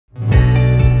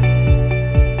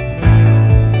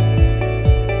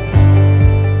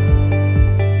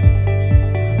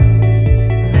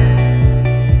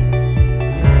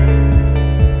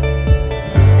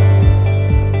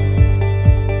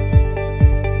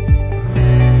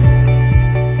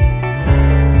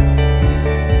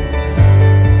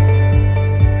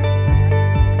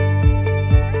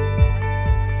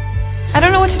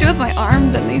my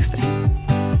arms and these things.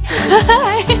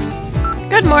 Hi!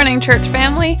 Good morning, church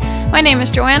family. My name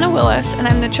is Joanna Willis, and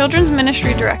I'm the Children's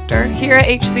Ministry Director here at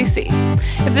HCC.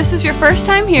 If this is your first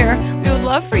time here, we would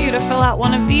love for you to fill out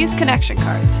one of these connection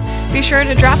cards. Be sure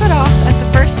to drop it off at the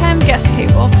first-time guest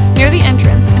table near the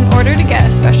entrance in order to get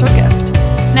a special gift.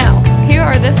 Now, here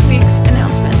are this week's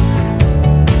announcements.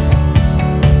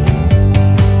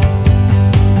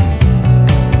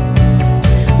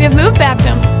 We have moved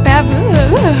baptism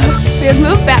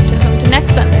to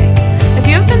next Sunday. If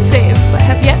you have been saved but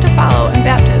have yet to follow in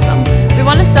baptism, we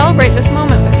want to celebrate this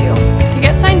moment with you. To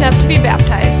get signed up to be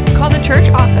baptized, call the church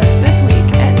office this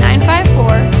week at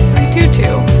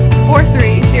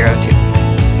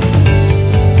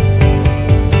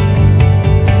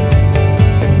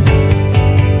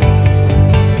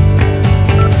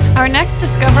Our next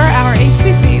Discover Our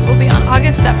HCC will be on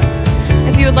August 7th.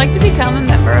 If you would like to become a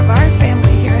member of our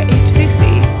family here at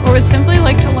HCC, or would simply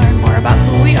like to learn more about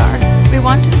who we are, we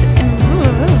want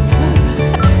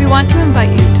to invite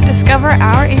you to Discover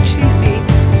Our HCC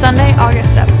Sunday,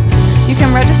 August 7th. You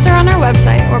can register on our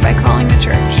website or by calling the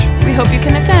church. We hope you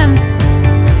can attend.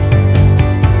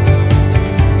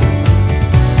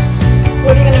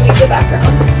 What are you going to make the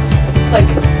background? Like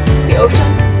the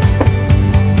ocean?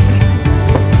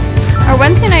 Our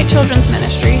Wednesday night children's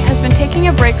ministry has been taking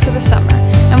a break for the summer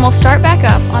and will start back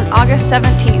up on August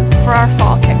 17th for our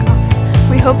fall kickoff.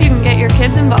 We hope you can get your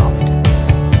kids involved.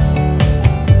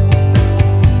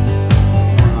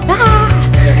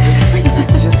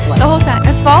 The whole time.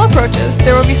 As fall approaches,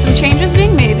 there will be some changes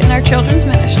being made in our children's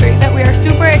ministry that we are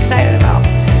super excited about.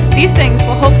 These things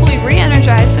will hopefully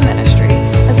re-energize the ministry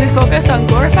as we focus on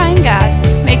glorifying God,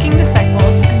 making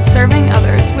disciples, and serving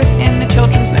others within the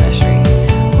children's ministry.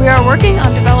 We are working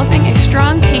on developing a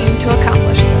strong team to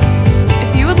accomplish this.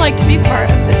 If you would like to be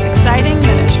part of this exciting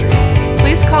ministry,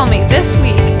 please call me this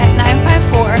week at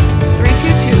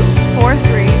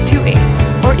 954-322-4328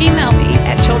 or email me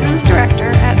at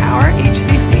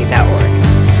childrensdirector@OurHCC.org.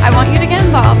 I want you to get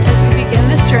involved as we begin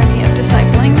this journey of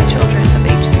discipling the children of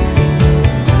HCC.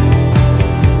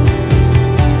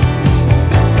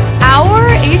 Our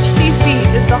HCC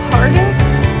is the hardest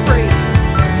phrase.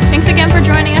 Thanks again for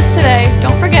joining us today.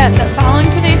 Don't forget that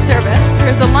following today's service, there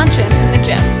is a luncheon in the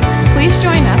gym. Please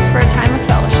join us for a time of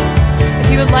fellowship.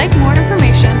 If you would like more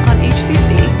information on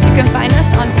HCC, you can find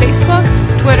us on Facebook,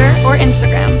 Twitter, or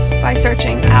Instagram by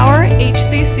searching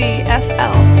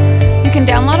OurHCCFL. You can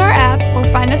download our app or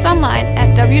find us online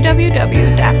at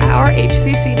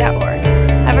www.ourhcc.org.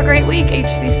 Have a great week,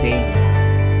 HCC.